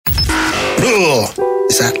Ugh.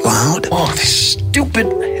 Is that loud? Oh, these stupid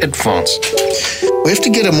headphones. We have to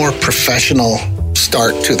get a more professional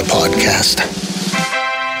start to the podcast.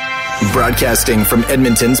 Broadcasting from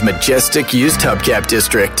Edmonton's majestic used hubcap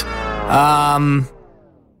district.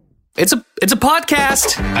 It's a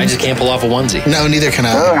podcast. I just can't pull off a onesie. No, neither can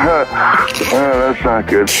I. That's not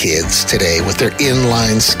good. Kids today with their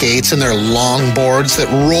inline skates and their long boards that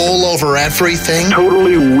roll over everything.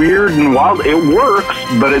 Totally weird and wild. It works,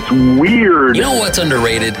 but it's weird. You know what's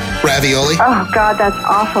underrated? Ravioli? Oh, God, that's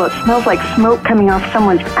awful. It smells like smoke coming off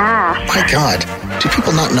someone's ass. My God, do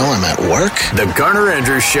people not know I'm at work? The Garner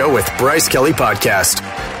Andrews Show with Bryce Kelly Podcast.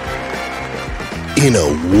 In a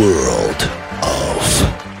world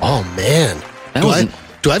of... Oh, man.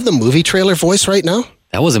 Do I have the movie trailer voice right now?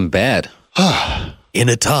 That wasn't bad. In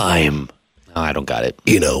a time. No, I don't got it.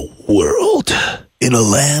 In a world. In a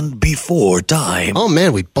land before time. Oh,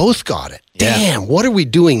 man, we both got it. Yeah. Damn, what are we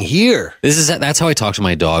doing here? That's how I talk to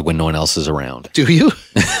my dog when no one else is around. Do you?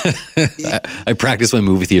 I practice my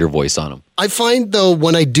movie theater voice on him. I find, though,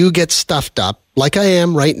 when I do get stuffed up, like I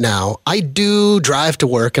am right now, I do drive to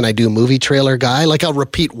work and I do movie trailer guy. Like I'll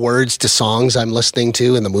repeat words to songs I'm listening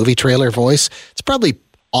to in the movie trailer voice. It's probably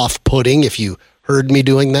off-putting if you heard me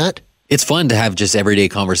doing that. It's fun to have just everyday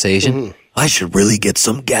conversation. Mm-hmm. I should really get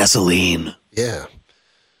some gasoline. Yeah.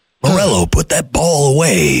 Morello, put that ball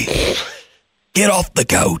away. Get off the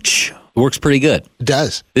couch. It works pretty good. It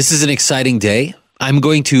does. This is an exciting day. I'm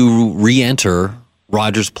going to re-enter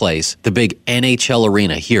Rogers Place, the big NHL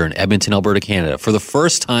arena here in Edmonton, Alberta, Canada, for the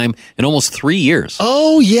first time in almost 3 years.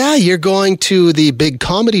 Oh, yeah. You're going to the big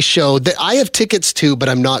comedy show that I have tickets to, but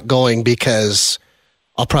I'm not going because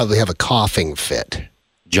I'll probably have a coughing fit.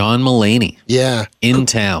 John Mulaney. Yeah. In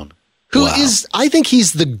town. Who is, I think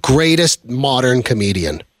he's the greatest modern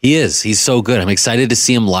comedian. He is. He's so good. I'm excited to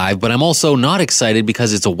see him live, but I'm also not excited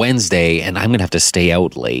because it's a Wednesday and I'm going to have to stay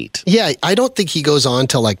out late. Yeah, I don't think he goes on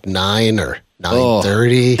till like 9 or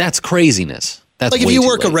 9:30. That's craziness. That's like if you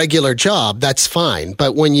work a regular job, that's fine.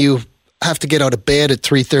 But when you have to get out of bed at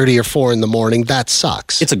 3:30 or 4 in the morning, that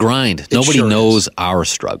sucks. It's a grind. Nobody sure knows our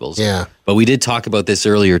struggles. Yeah. But we did talk about this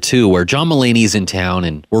earlier too, where John Mulaney's in town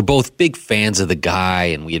and we're both big fans of the guy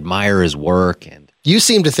and we admire his work. And you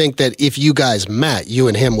seem to think that if you guys met, you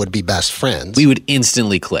and him would be best friends. We would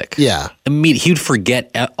instantly click. Yeah. He'd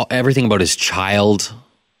forget everything about his child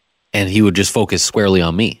and he would just focus squarely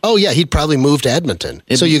on me. Oh, yeah. He'd probably move to Edmonton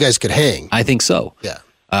so you guys could hang. I think so. Yeah.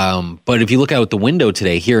 But if you look out the window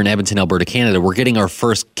today here in Edmonton, Alberta, Canada, we're getting our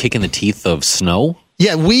first kick in the teeth of snow.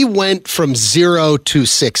 Yeah, we went from 0 to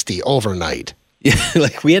 60 overnight. Yeah,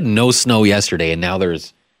 like we had no snow yesterday, and now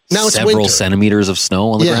there's several winter. Centimeters of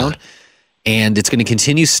snow on the ground. And it's going to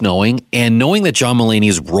continue snowing. And knowing that John Mulaney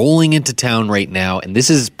is rolling into town right now, and this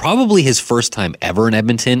is probably his first time ever in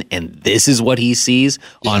Edmonton, and this is what he sees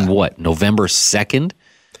on November 2nd?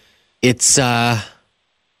 It's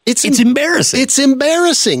embarrassing. It's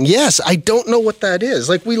embarrassing, yes. I don't know what that is.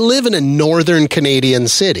 Like, we live in a northern Canadian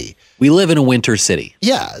city. We live in a winter city.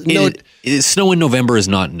 Yeah. Snow in November is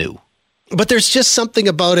not new. But there's just something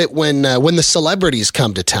about it when the celebrities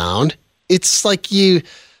come to town. It's like you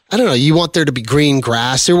want there to be green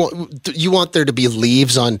grass. You want there to be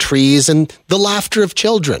leaves on trees and the laughter of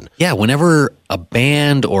children. Yeah, whenever a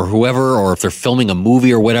band or whoever, or if they're filming a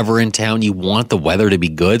movie or whatever in town, you want the weather to be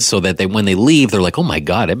good so that when they leave, they're like, oh my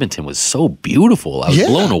God, Edmonton was so beautiful. I was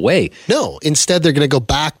blown away. No, instead they're going to go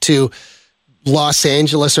back to Los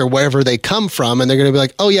Angeles or wherever they come from, and they're going to be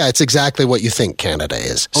like, oh yeah, it's exactly what you think Canada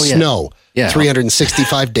is. Oh, yeah. Snow,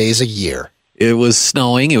 365 days a year. It was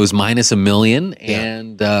snowing. It was minus 1 million.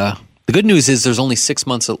 And the good news is there's only 6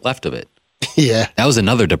 months left of it. Yeah. That was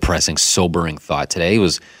another depressing, sobering thought today. It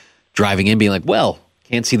was driving in being like, well,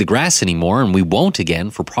 can't see the grass anymore, and we won't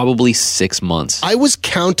again for probably 6 months. I was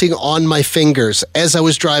counting on my fingers as I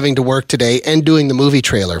was driving to work today and doing the movie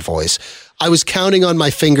trailer voice. I was counting on my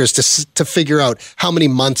fingers to figure out how many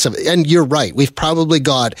months of it. And you're right. We've probably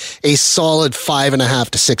got a solid 5.5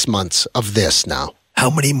 to 6 months of this now. How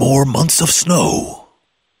many more months of snow?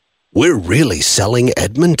 We're really selling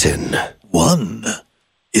Edmonton. 1.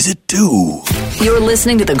 Is it 2? You're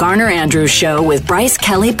listening to the Garner Andrews Show with Bryce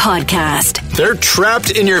Kelly Podcast. They're trapped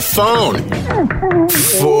in your phone.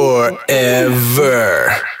 Forever.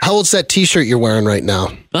 How old's that t-shirt you're wearing right now?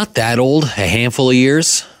 Not that old. A handful of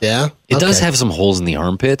years. Yeah? It does have some holes in the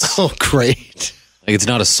armpits. Oh, great. Like it's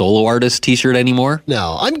not a solo artist t-shirt anymore.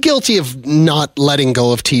 No, I'm guilty of not letting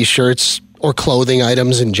go of t-shirts or clothing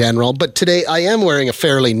items in general, but today I am wearing a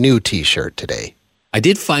fairly new t-shirt today. I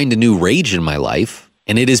did find a new rage in my life,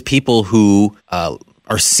 and it is people who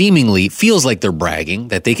are seemingly, feels like they're bragging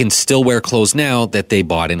that they can still wear clothes now that they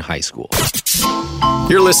bought in high school.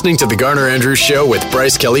 You're listening to the Garner Andrews Show with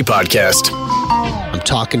Bryce Kelly Podcast. I'm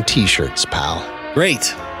talking t-shirts, pal.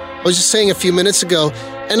 Great. I was just saying a few minutes ago,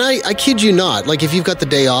 and I kid you not, like if you've got the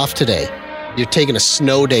day off today, you're taking a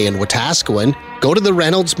snow day in Wetaskiwin, go to the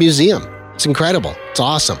Reynolds Museum. It's incredible. It's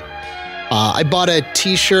awesome. I bought a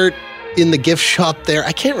t-shirt in the gift shop there.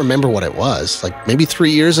 I can't remember what it was, like maybe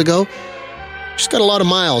 3 years ago. She's got a lot of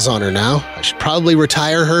miles on her now. I should probably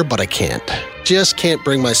retire her, but I can't. Just can't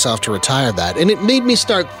bring myself to retire that. And it made me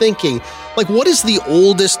start thinking, like, what is the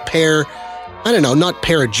oldest pair, I don't know, not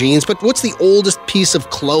pair of jeans, but what's the oldest piece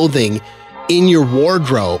of clothing in your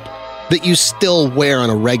wardrobe that you still wear on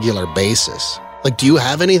a regular basis? Like, do you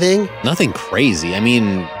have anything? Nothing crazy. I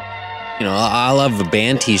mean, I'll have a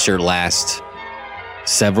band t-shirt last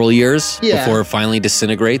several years before it finally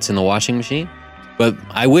disintegrates in the washing machine. But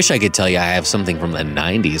I wish I could tell you I have something from the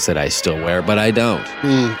 90s that I still wear, but I don't.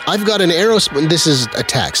 I've got an Aerosmith, this is a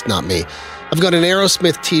text, not me. I've got an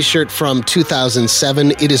Aerosmith t-shirt from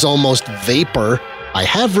 2007. It is almost vapor. I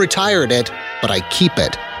have retired it, but I keep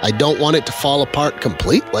it. I don't want it to fall apart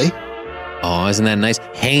completely. Oh, isn't that nice?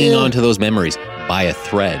 Hanging on to those memories by a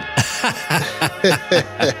thread.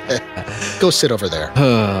 Go sit over there.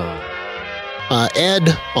 Ed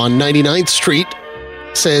on 99th Street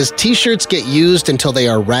says, t-shirts get used until they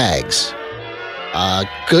are rags. A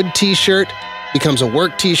good t-shirt becomes a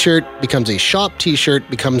work t-shirt, becomes a shop t-shirt,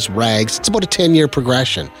 becomes rags. It's about a 10-year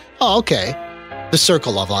progression. Oh, okay. The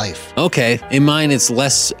circle of life. Okay. In mine, it's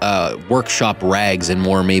less workshop rags and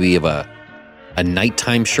more maybe of a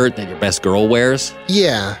nighttime shirt that your best girl wears.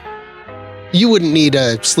 Yeah. You wouldn't need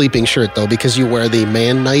a sleeping shirt, though, because you wear the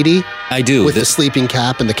man nightie. I do. With the sleeping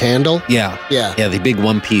cap and the candle. Yeah. Yeah. Yeah, the big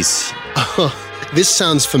one piece. This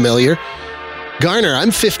sounds familiar. Garner,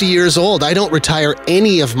 I'm 50 years old. I don't retire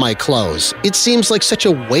any of my clothes. It seems like such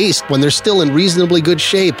a waste when they're still in reasonably good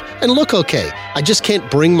shape and look okay. I just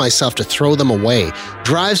can't bring myself to throw them away.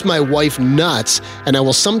 Drives my wife nuts, and I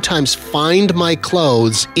will sometimes find my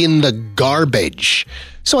clothes in the garbage.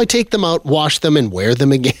 So I take them out, wash them, and wear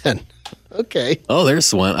them again. Okay. Oh,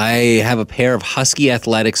 there's one. I have a pair of Husky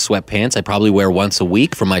Athletic sweatpants I probably wear once a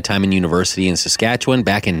week from my time in university in Saskatchewan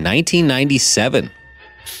back in 1997.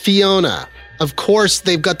 Fiona. Of course,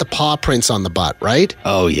 they've got the paw prints on the butt, right?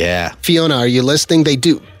 Oh, yeah. Fiona, are you listening? They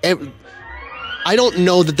do. I don't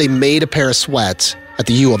know that they made a pair of sweats at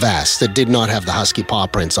the U of S that did not have the Husky paw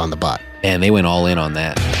prints on the butt. And they went all in on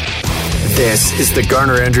that. This is the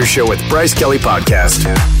Garner Andrews Show with Bryce Kelly Podcast.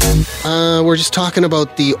 We're just talking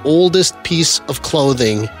about the oldest piece of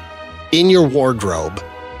clothing in your wardrobe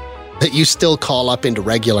that you still call up into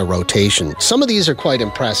regular rotation. Some of these are quite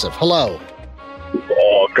impressive. Hello.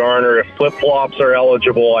 Oh, Garner, if flip-flops are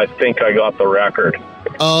eligible, I think I got the record.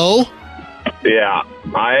 Oh? Yeah,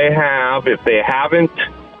 I have. If they haven't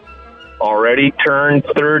already turned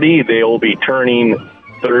 30, they will be turning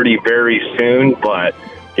 30 very soon, but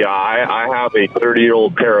yeah, I have a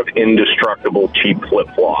 30-year-old pair of indestructible cheap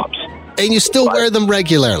flip-flops. And you still wear them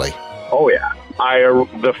regularly? Oh, yeah.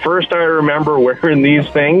 The first I remember wearing these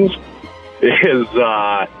things is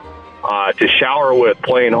to shower with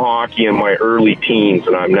playing hockey in my early teens,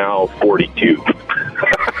 and I'm now 42.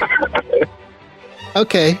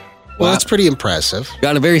 Okay. Well, that's pretty impressive.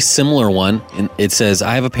 Got a very similar one. It says,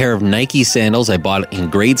 I have a pair of Nike sandals I bought in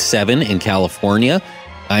grade 7 in California.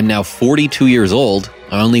 I'm now 42 years old.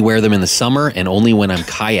 I only wear them in the summer and only when I'm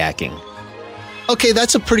kayaking. Okay,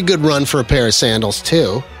 that's a pretty good run for a pair of sandals,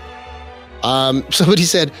 too. Somebody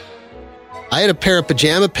said, I had a pair of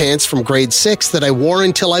pajama pants from grade 6 that I wore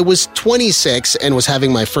until I was 26 and was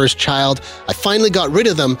having my first child. I finally got rid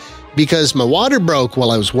of them because my water broke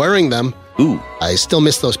while I was wearing them. Ooh. I still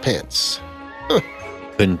miss those pants. Huh.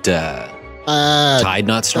 Couldn't Tide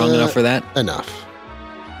not strong enough for that? Enough.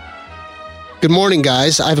 Good morning,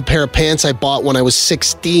 guys. I have a pair of pants I bought when I was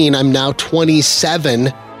 16. I'm now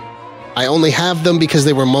 27. I only have them because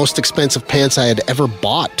they were most expensive pants I had ever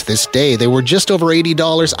bought to this day. They were just over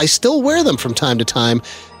 $80. I still wear them from time to time.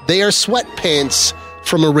 They are sweatpants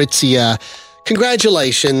from Aritzia.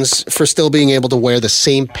 Congratulations for still being able to wear the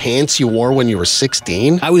same pants you wore when you were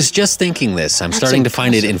 16. I was just thinking this. I'm starting to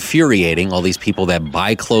find it infuriating, all these people that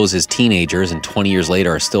buy clothes as teenagers and 20 years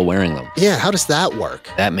later are still wearing them. Yeah, how does that work?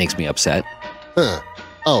 That makes me upset. Huh.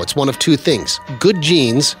 Oh, it's one of two things. Good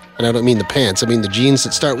jeans, and I don't mean the pants, I mean the jeans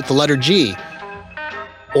that start with the letter G.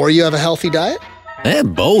 Or you have a healthy diet?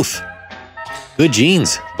 Both. Good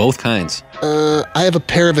jeans, both kinds. I have a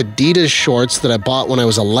pair of Adidas shorts that I bought when I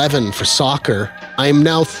was 11 for soccer. I am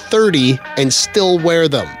now 30 and still wear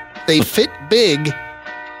them. They fit big.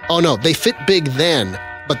 Oh no, they fit big then,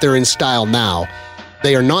 but they're in style now.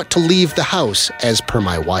 They are not to leave the house, as per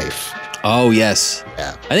my wife. Oh, yes.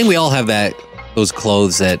 Yeah. I think we all have those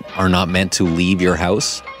clothes that are not meant to leave your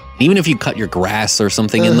house. Even if you cut your grass or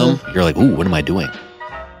something in them, you're like, ooh, what am I doing?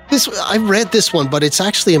 I read this one, but it's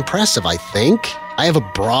actually impressive, I think. I have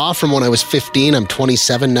a bra from when I was 15. I'm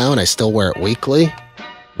 27 now, and I still wear it weekly.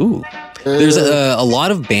 Ooh. There's a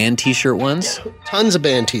lot of band t-shirt ones. Tons of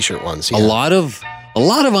band t-shirt ones, yeah. A lot of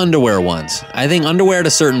underwear ones. I think underwear at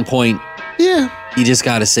a certain point, yeah, you just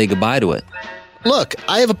got to say goodbye to it. Look,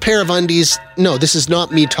 I have a pair of undies. No, this is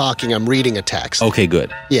not me talking. I'm reading a text. Okay,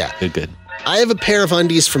 good. Yeah. Good. I have a pair of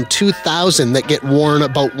undies from 2000 that get worn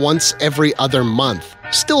about once every other month.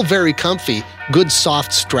 Still very comfy, good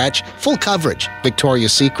soft stretch, full coverage.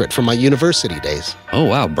 Victoria's Secret from my university days. Oh,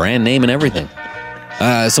 wow. Brand name and everything.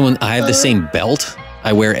 I have the same belt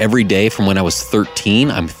I wear every day from when I was 13.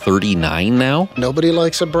 I'm 39 now. Nobody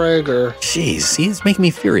likes a bragger. Jeez, see, it's making me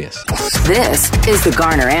furious. This is the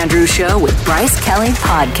Garner Andrews Show with Bryce Kelly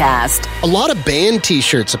Podcast. A lot of band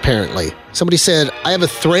t-shirts, apparently. Somebody said, I have a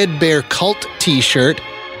Threadbare Cult t-shirt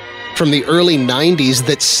from the early 90s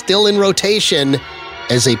that's still in rotation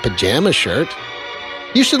as a pajama shirt.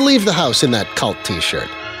 You should leave the house in that Cult t-shirt.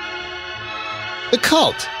 The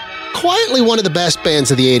Cult. Quietly one of the best bands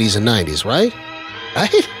of the 80s and 90s, right?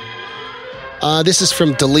 Right? This is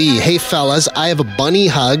from Delee. Hey, fellas, I have a bunny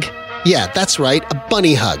hug. Yeah, that's right, a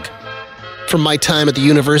bunny hug. From my time at the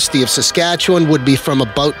University of Saskatchewan, would be from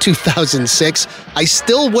about 2006. I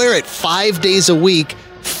still wear it 5 days a week,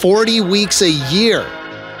 40 weeks a year,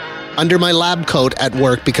 under my lab coat at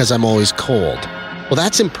work because I'm always cold. Well,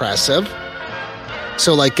 that's impressive.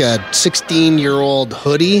 So like a 16-year-old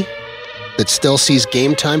hoodie that still sees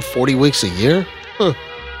game time 40 weeks a year? Huh.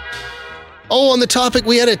 Oh, on the topic,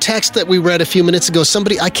 we had a text that we read a few minutes ago.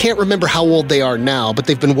 Somebody, I can't remember how old they are now, but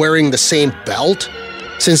they've been wearing the same belt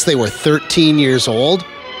since they were 13 years old.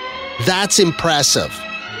 That's impressive.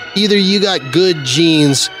 Either you got good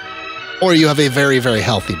genes or you have a very, very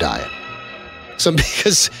healthy diet. So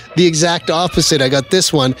because the exact opposite, I got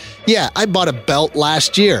this one. Yeah, I bought a belt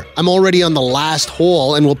last year. I'm already on the last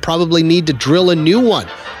hole and will probably need to drill a new one.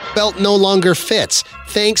 Belt no longer fits.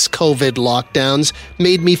 Thanks, COVID lockdowns.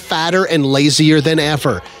 Made me fatter and lazier than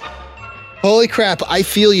ever. Holy crap, I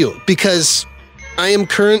feel you, because I am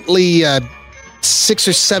currently 6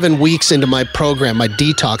 or 7 weeks into my program, my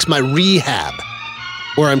detox, my rehab,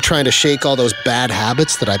 where I'm trying to shake all those bad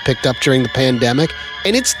habits that I picked up during the pandemic.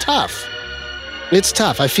 And it's tough. It's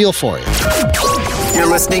tough. I feel for you.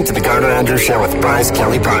 You're listening to the Garner and Andrews Show with Bryce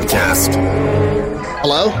Kelly Podcast.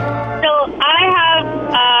 Hello? So I have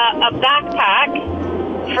a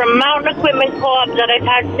backpack from Mountain Equipment Co-op that I've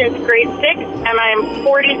had since grade 6, and I'm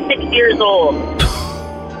 46 years old.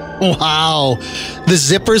 Wow. The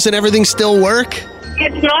zippers and everything still work?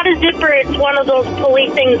 It's not a zipper. It's one of those pulley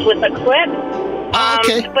things with a clip.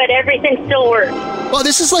 Okay. But everything still works. Well,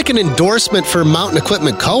 this is like an endorsement for Mountain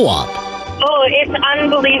Equipment Co-op. Oh, it's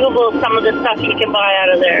unbelievable, some of the stuff you can buy out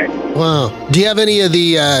of there. Wow. Do you have any of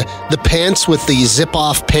the pants with the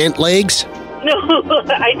zip-off pant legs? No,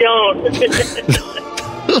 I don't.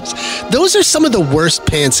 Those are some of the worst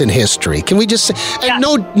pants in history. Can we just say? Yeah.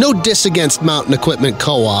 And no diss against Mountain Equipment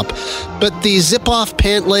Co-op, but the zip-off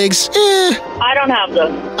pant legs, I don't have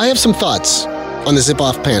those. I have some thoughts on the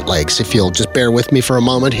zip-off pant legs, if you'll just bear with me for a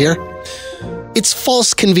moment here. It's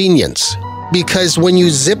false convenience, because when you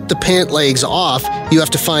zip the pant legs off, you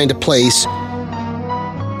have to find a place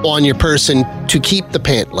on your person to keep the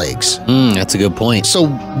pant legs. That's a good point. So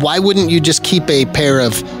why wouldn't you just keep a pair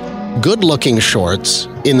of good-looking shorts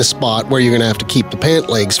in the spot where you're going to have to keep the pant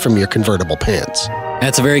legs from your convertible pants?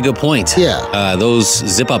 That's a very good point. Yeah. Those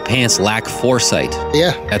zip-up pants lack foresight.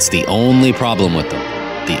 Yeah. That's the only problem with them.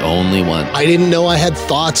 The only one. I didn't know I had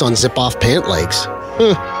thoughts on zip-off pant legs.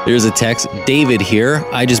 There's a text. David here.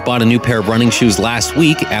 I just bought a new pair of running shoes last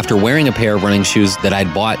week after wearing a pair of running shoes that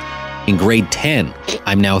I'd bought in grade 10.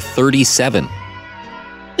 I'm now 37.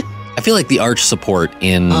 I feel like the arch support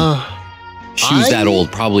in shoes that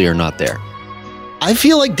old probably are not there. I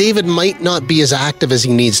feel like David might not be as active as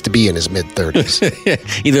he needs to be in his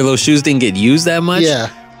mid-30s. Either those shoes didn't get used that much,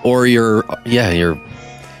 or you're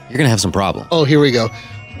gonna have some problem. Oh, here we go.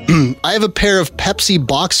 I have a pair of Pepsi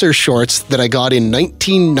boxer shorts that I got in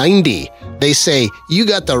 1990. They say, "You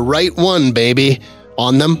got the right one, baby,"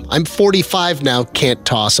 on them. I'm 45 now, can't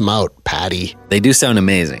toss them out, Patty. They do sound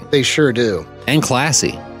amazing. They sure do. And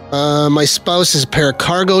classy. My spouse has a pair of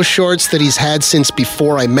cargo shorts that he's had since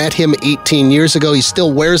before I met him 18 years ago. He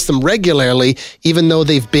still wears them regularly, even though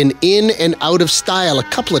they've been in and out of style a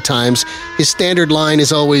couple of times. His standard line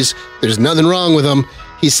is always, "There's nothing wrong with them."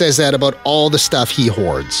 He says that about all the stuff he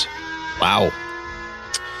hoards. Wow.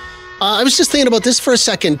 I was just thinking about this for a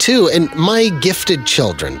second, too. And my gifted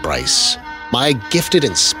children, Bryce, my gifted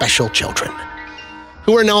and special children,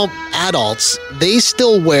 who are now adults, they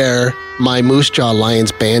still wear my Moose Jaw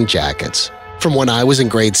Lions band jackets from when I was in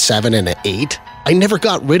grade 7 and 8. I never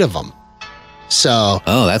got rid of them. So...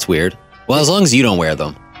 Oh, that's weird. Well, as long as you don't wear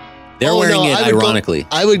them. They're wearing it ironically.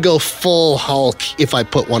 I would go full Hulk if I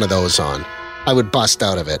put one of those on. I would bust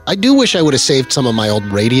out of it. I do wish I would have saved some of my old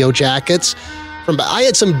radio jackets. I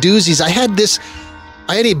had some doozies. I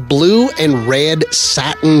had a blue and red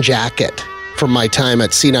satin jacket from my time at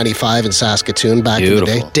C95 in Saskatoon back in the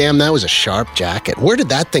day. Damn, that was a sharp jacket. Where did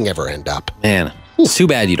that thing ever end up? Man, it's too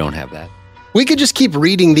bad you don't have that. We could just keep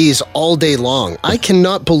reading these all day long. I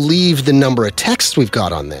cannot believe the number of texts we've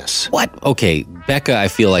got on this. What? Okay, Becca, I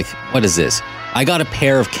feel like, what is this? I got a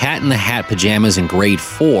pair of Cat in the Hat pajamas in grade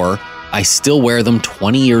 4. I still wear them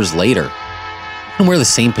 20 years later. You can wear the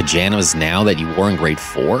same pajamas now that you wore in grade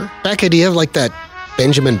 4? Becca, do you have like that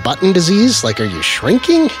Benjamin Button disease? Like, are you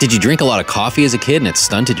shrinking? Did you drink a lot of coffee as a kid and it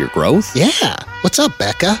stunted your growth? Yeah. What's up,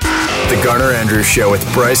 Becca? The Garner Andrews Show with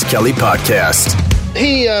Bryce Kelly Podcast.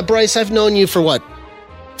 Hey, Bryce, I've known you for what,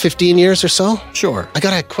 15 years or so? Sure. I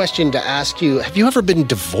got a question to ask you. Have you ever been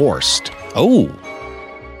divorced? Oh.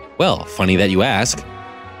 Well, funny that you ask.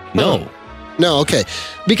 No. No, okay.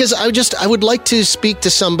 Because I would like to speak to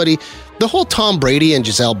somebody. The whole Tom Brady and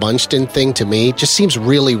Gisele Bündchen thing to me just seems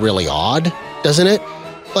really, really odd, doesn't it?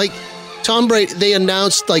 Like, Tom Brady, they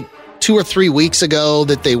announced like 2 or 3 weeks ago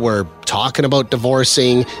that they were talking about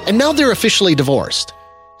divorcing, and now they're officially divorced.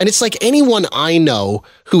 And it's like anyone I know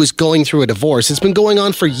who is going through a divorce, it's been going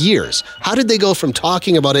on for years. How did they go from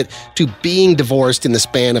talking about it to being divorced in the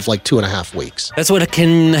span of like 2.5 weeks? That's what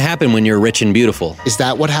can happen when you're rich and beautiful. Is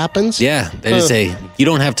that what happens? Yeah. They just say, you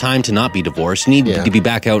don't have time to not be divorced. You need to be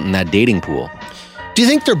back out in that dating pool. Do you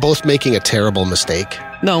think they're both making a terrible mistake?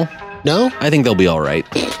 No. No? I think they'll be all right.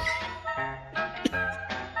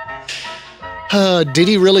 Did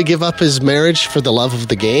he really give up his marriage for the love of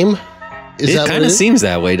the game? It kind of seems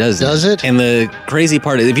that way, doesn't it? Does it? And the crazy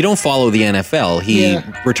part is, if you don't follow the NFL, he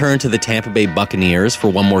returned to the Tampa Bay Buccaneers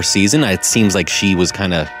for one more season. It seems like she was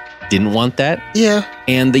kind of didn't want that. Yeah.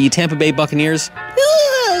 And the Tampa Bay Buccaneers,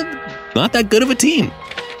 not that good of a team.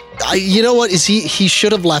 You know what? He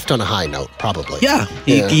should have left on a high note, probably. Yeah.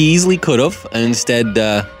 He easily could have. Instead,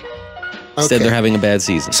 they're having a bad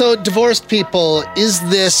season. So, divorced people, is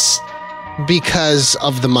this because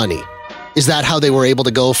of the money? Is that how they were able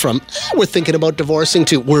to go from, we're thinking about divorcing,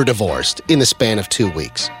 to we're divorced in the span of 2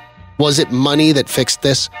 weeks? Was it money that fixed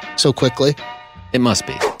this so quickly? It must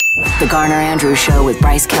be. The Garner Andrews Show with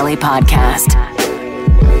Bryce Kelly Podcast.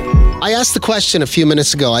 I asked the question a few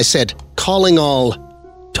minutes ago. I said, calling all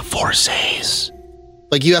divorcees.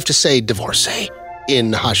 Like, you have to say divorcee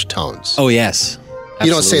in hushed tones. Oh, yes. Absolutely.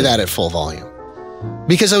 You don't say that at full volume.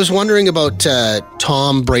 Because I was wondering about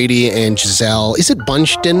Tom Brady and Gisele. Is it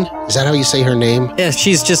Bündchen? Is that how you say her name? Yeah,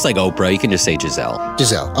 she's just like Oprah. You can just say Gisele.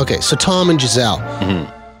 Gisele. Okay, so Tom and Gisele.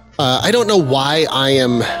 Mm-hmm. I don't know why I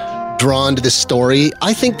am drawn to this story.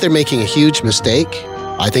 I think they're making a huge mistake.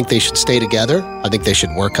 I think they should stay together. I think they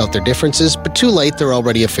should work out their differences. But too late, they're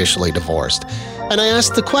already officially divorced. And I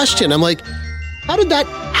asked the question, I'm like, how did that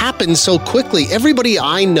happen so quickly? Everybody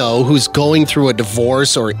I know who's going through a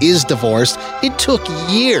divorce or is divorced, it took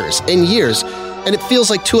years and years. And it feels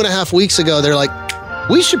like 2.5 weeks ago, they're like,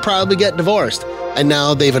 we should probably get divorced. And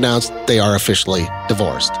now they've announced they are officially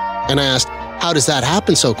divorced. And I asked, how does that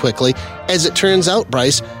happen so quickly? As it turns out,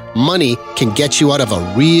 Bryce, money can get you out of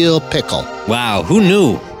a real pickle. Wow, who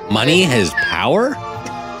knew? Money has power?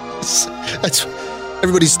 That's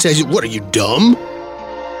everybody's telling you, what are you, dumb?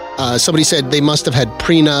 Somebody said they must have had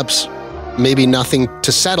prenups, maybe nothing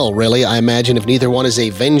to settle, really. I imagine if neither one is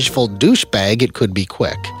a vengeful douchebag, it could be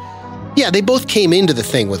quick. Yeah, they both came into the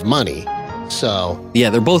thing with money, so...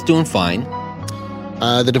 Yeah, they're both doing fine.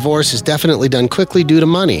 The divorce is definitely done quickly due to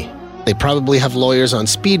money. They probably have lawyers on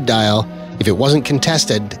speed dial. If it wasn't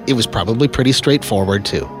contested, it was probably pretty straightforward,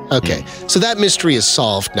 too. Okay, so that mystery is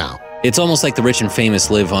solved now. It's almost like the rich and famous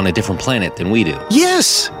live on a different planet than we do.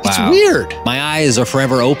 Yes, it's Wow. weird. My eyes are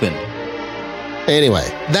forever open. Anyway,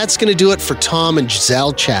 that's going to do it for Tom and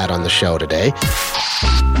Gisele chat on the show today.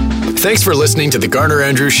 Thanks for listening to the Garner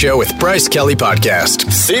Andrews Show with Bryce Kelly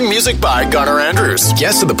Podcast. Theme music by Garner Andrews.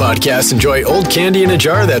 Guests of the podcast enjoy old candy in a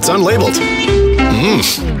jar that's unlabeled.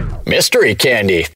 Mystery candy.